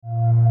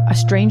a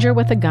stranger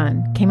with a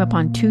gun came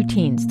upon two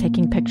teens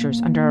taking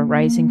pictures under a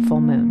rising full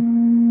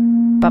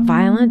moon. But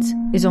violence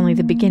is only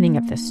the beginning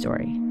of this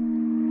story.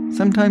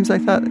 Sometimes I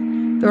thought,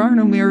 there are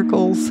no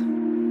miracles.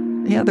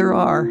 Yeah, there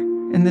are,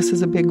 and this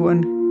is a big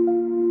one.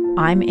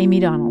 I'm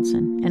Amy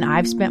Donaldson, and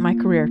I've spent my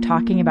career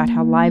talking about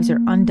how lives are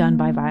undone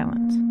by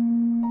violence.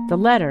 The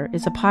Letter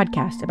is a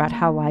podcast about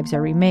how lives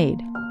are remade.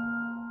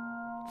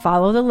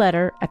 Follow The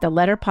Letter at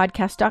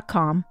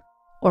theletterpodcast.com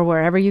or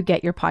wherever you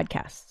get your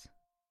podcasts.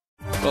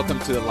 Welcome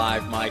to the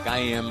Live Mic. I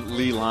am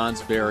Lee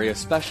Lonsberry. A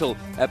special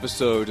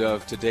episode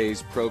of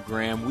today's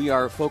program. We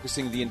are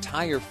focusing the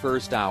entire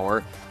first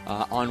hour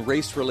on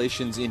race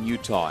relations in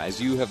Utah. As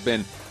you have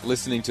been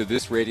listening to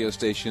this radio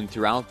station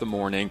throughout the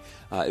morning,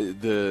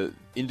 the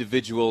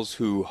individuals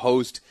who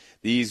host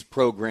these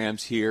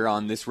programs here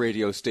on this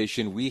radio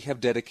station, we have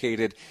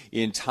dedicated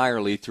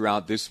entirely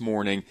throughout this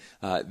morning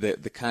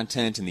the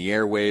content and the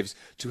airwaves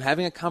to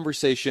having a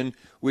conversation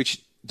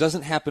which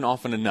doesn't happen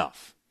often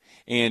enough.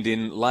 And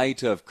in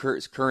light of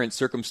current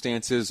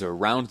circumstances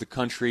around the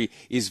country,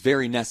 is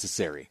very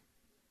necessary.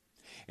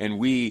 And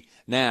we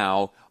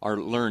now are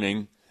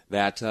learning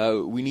that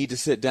we need to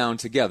sit down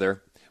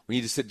together. We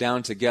need to sit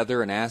down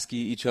together and ask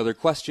each other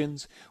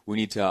questions. We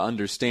need to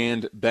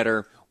understand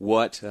better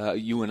what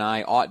you and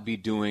I ought be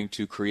doing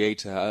to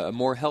create a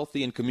more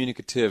healthy and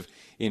communicative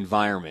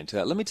environment.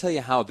 Let me tell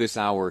you how this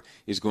hour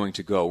is going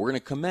to go. We're going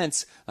to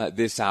commence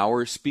this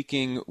hour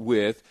speaking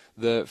with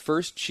the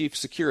first chief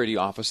security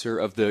officer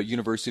of the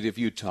University of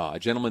Utah, a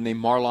gentleman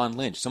named Marlon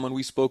Lynch, someone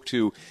we spoke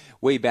to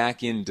way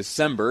back in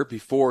December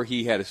before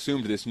he had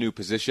assumed this new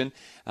position.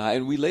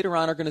 And we later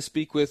on are going to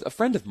speak with a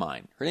friend of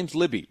mine. Her name's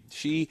Libby.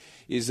 She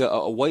is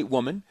a white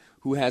woman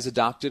who has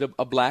adopted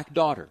a black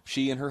daughter.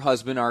 She and her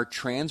husband are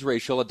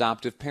transracial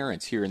adoptive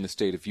parents here in the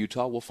state of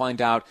Utah. We'll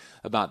find out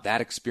about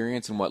that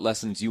experience and what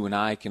lessons you and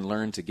I can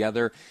learn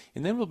together.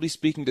 And then we'll be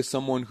speaking to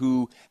someone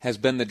who has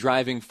been the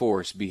driving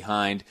force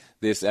behind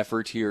this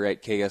effort here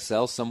at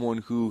KSL, someone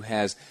who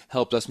has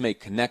helped us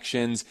make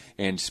connections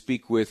and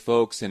speak with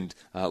folks and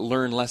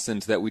learn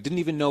lessons that we didn't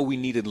even know we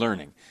needed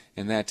learning.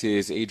 And that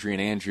is Adrian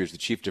Andrews, the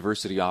Chief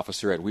Diversity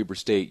Officer at Weber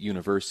State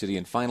University.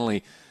 And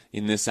finally,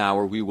 in this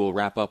hour, we will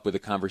wrap up with a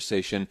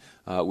conversation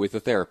with a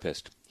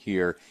therapist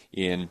here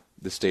in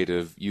the state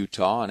of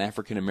Utah, an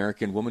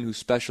African-American woman who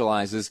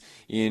specializes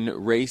in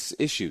racial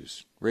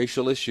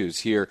issues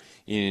here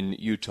in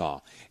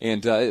Utah.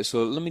 And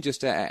so let me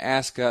just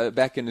ask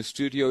back in the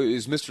studio,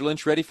 is Mr.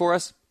 Lynch ready for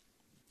us?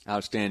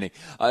 Outstanding.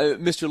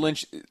 Mr.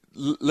 Lynch,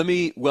 let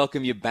me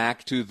welcome you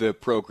back to the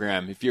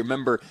program. If you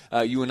remember,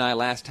 you and I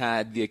last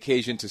had the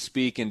occasion to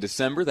speak in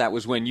December. That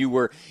was when you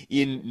were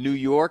in New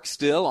York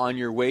still on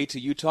your way to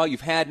Utah.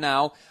 You've had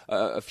now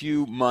a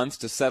few months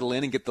to settle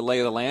in and get the lay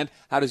of the land.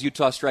 How does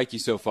Utah strike you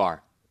so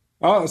far?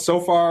 So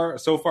far,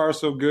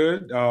 so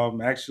good.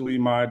 Actually,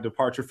 my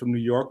departure from New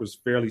York was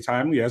fairly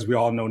timely, as we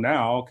all know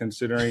now,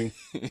 considering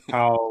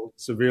how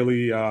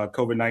severely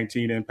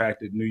COVID-19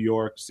 impacted New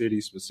York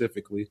City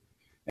specifically.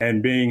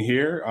 And being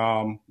here,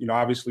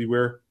 obviously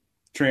we're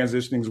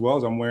transitioning as well,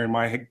 as I'm wearing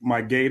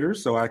my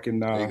gaiters so I can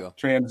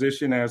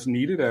transition as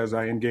needed as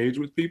I engage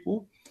with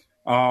people.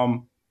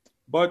 But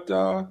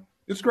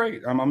it's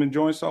great. I'm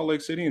enjoying Salt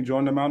Lake City,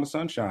 enjoying the amount of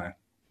sunshine.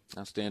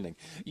 Outstanding.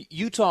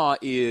 Utah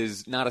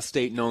is not a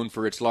state known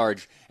for its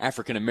large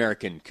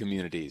African-American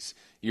communities.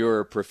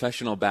 Your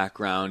professional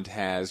background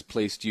has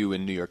placed you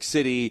in New York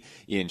City,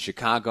 in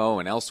Chicago,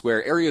 and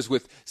elsewhere, areas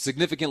with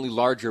significantly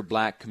larger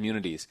black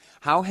communities.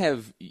 How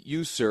have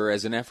you, sir,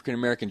 as an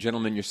African-American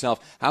gentleman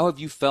yourself, how have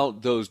you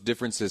felt those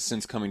differences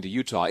since coming to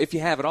Utah, if you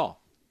have at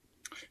all?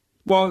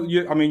 Well,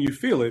 you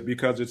feel it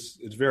because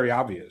it's very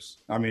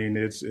obvious. I mean,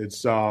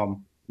 it's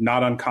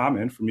not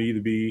uncommon for me to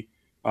be,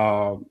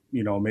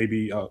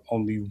 maybe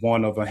only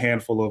one of a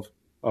handful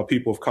of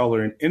people of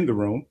color in the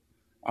room.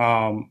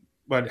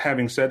 But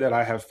having said that,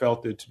 I have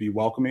felt it to be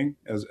welcoming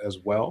as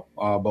well,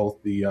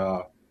 both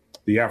the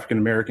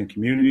African-American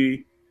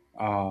community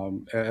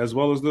as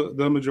well as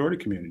the majority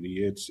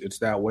community. It's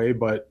that way.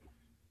 But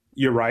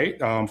you're right,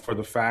 for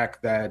the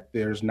fact that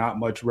there's not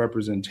much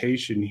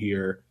representation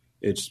here.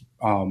 It's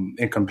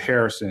in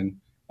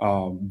comparison,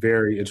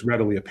 it's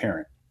readily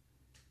apparent.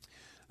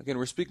 Again,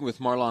 we're speaking with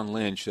Marlon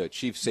Lynch,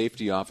 Chief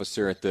Safety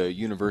Officer at the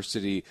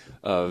University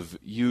of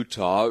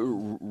Utah,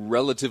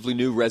 relatively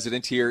new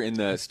resident here in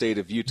the state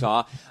of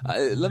Utah.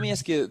 Let me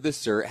ask you this,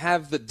 sir.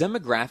 Have the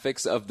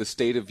demographics of the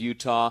state of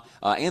Utah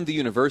and the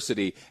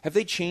university, have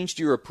they changed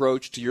your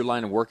approach to your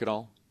line of work at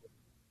all?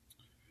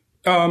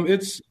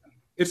 It's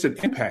an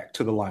impact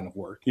to the line of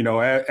work.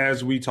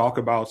 As we talk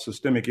about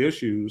systemic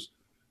issues,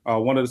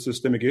 one of the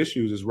systemic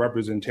issues is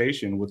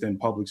representation within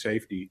public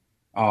safety.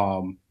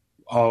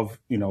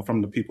 From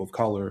the people of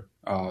color,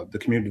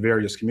 the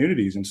various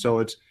communities. And so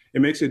it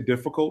makes it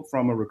difficult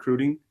from a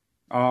recruiting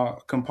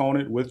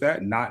component with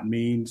that. Not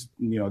means,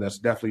 that's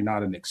definitely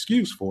not an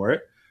excuse for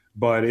it,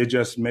 but it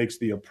just makes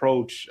the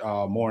approach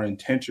more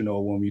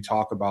intentional when we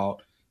talk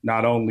about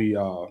not only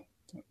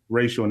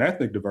racial and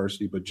ethnic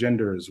diversity, but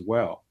gender as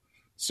well.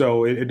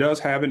 So it does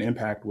have an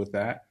impact with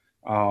that.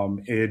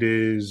 It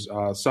is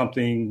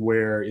something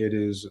where it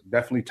is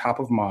definitely top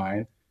of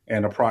mind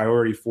and a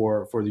priority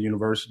for the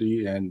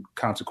university and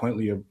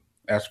consequently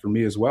as for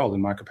me as well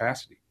in my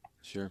capacity.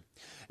 Sure.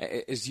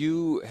 As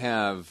you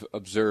have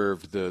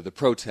observed the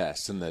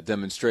protests and the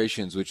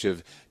demonstrations which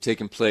have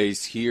taken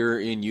place here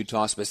in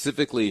Utah,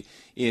 specifically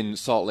in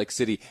Salt Lake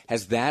City,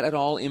 has that at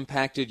all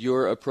impacted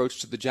your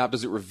approach to the job?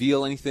 Does it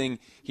reveal anything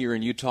here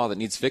in Utah that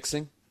needs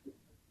fixing?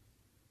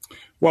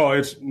 Well,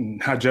 it's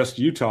not just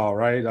Utah,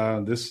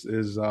 right? This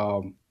is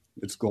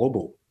it's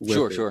global.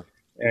 Sure.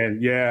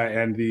 And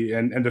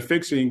the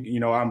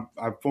fixing,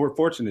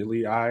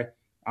 fortunately, I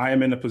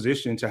am in a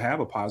position to have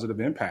a positive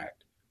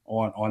impact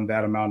on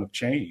that amount of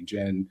change.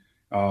 And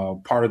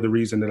part of the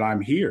reason that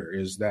I'm here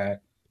is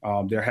that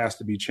there has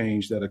to be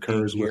change that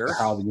occurs with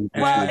how the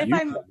university.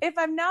 Well, if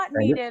I'm not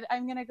needed,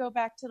 I'm going to go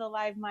back to the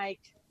live mic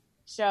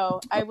show.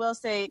 I will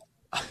say.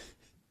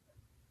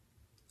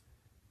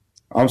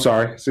 I'm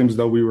sorry. Seems as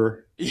though we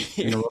were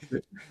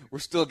interrupted. We're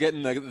still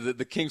getting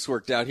the kinks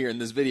worked out here in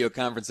this video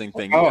conferencing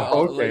thing.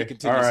 Oh, okay.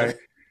 All right.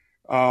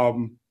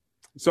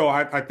 So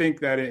I think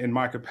that in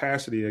my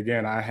capacity,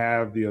 again, I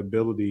have the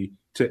ability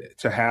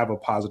to have a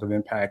positive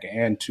impact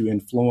and to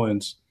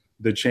influence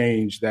the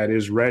change that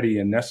is ready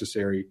and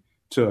necessary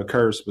to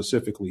occur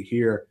specifically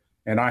here.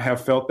 And I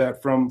have felt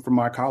that from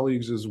my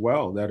colleagues as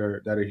well that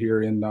are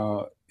here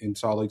in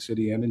Salt Lake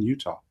City and in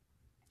Utah.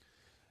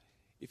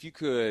 If you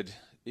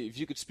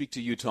could speak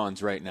to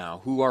Utahns right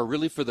now who are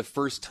really for the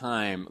first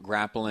time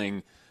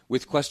grappling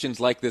with questions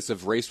like this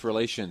of race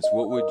relations,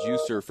 what would you,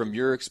 sir, from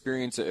your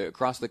experience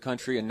across the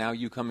country and now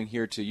you coming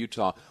here to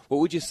Utah, what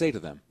would you say to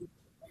them?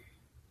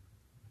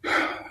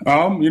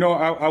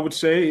 I would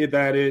say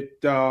that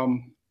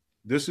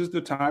this is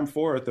the time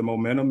for it. The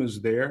momentum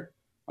is there.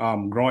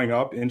 Growing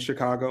up in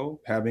Chicago,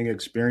 having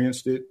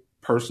experienced it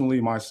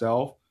personally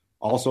myself,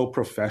 also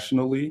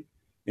professionally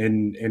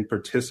in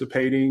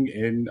participating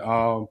in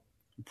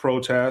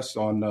protests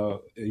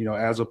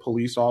as a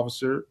police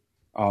officer,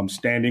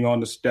 standing on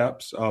the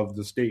steps of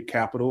the state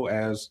capitol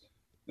as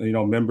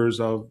members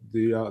of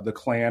the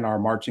Klan are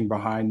marching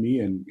behind me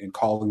and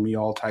calling me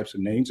all types of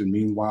names, and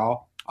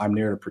meanwhile I'm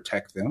there to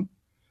protect them.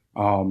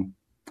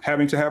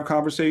 Having to have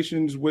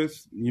conversations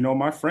with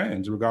my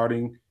friends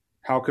regarding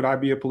how could I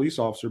be a police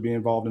officer, be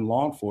involved in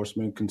law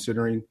enforcement,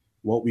 considering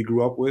what we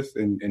grew up with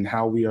and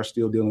how we are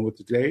still dealing with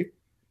today.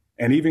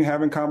 And even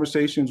having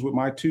conversations with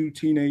my 2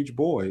 teenage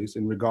boys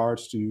in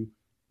regards to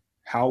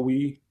how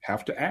we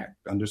have to act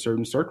under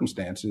certain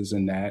circumstances,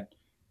 and that,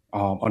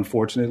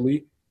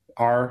 unfortunately,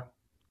 our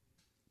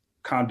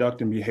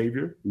conduct and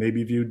behavior may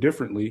be viewed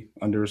differently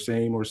under the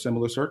same or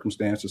similar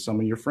circumstance as some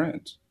of your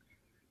friends.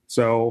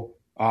 So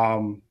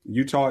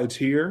Utah, it's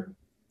here.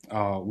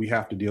 We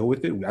have to deal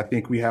with it. I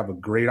think we have a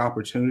great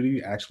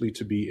opportunity actually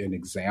to be an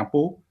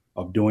example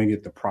of doing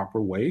it the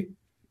proper way.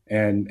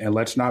 And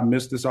let's not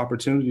miss this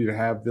opportunity to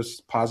have this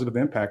positive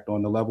impact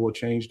on the level of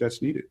change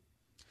that's needed.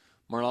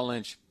 Marlon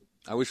Lynch,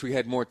 I wish we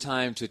had more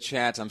time to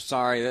chat. I'm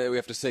sorry that we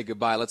have to say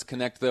goodbye. Let's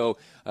connect, though,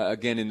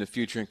 again in the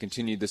future and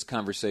continue this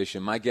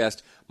conversation. My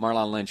guest,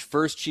 Marlon Lynch,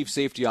 first Chief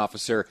Safety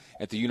Officer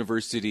at the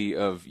University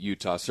of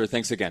Utah. Sir,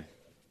 thanks again.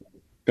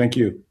 Thank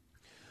you.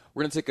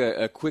 We're going to take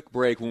a quick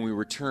break. When we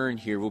return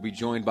here, we'll be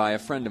joined by a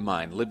friend of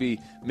mine, Libby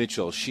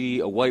Mitchell.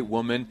 She, a white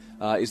woman,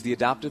 is the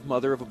adoptive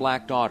mother of a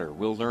black daughter.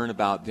 We'll learn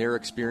about their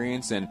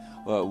experience and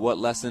what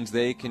lessons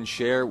they can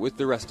share with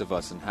the rest of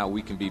us and how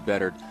we can be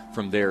bettered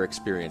from their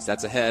experience.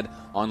 That's ahead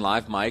on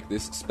Live Mike,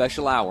 this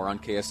special hour on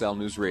KSL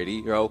News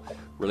Radio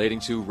relating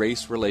to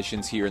race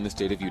relations here in the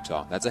state of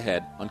Utah. That's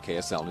ahead on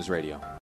KSL News Radio.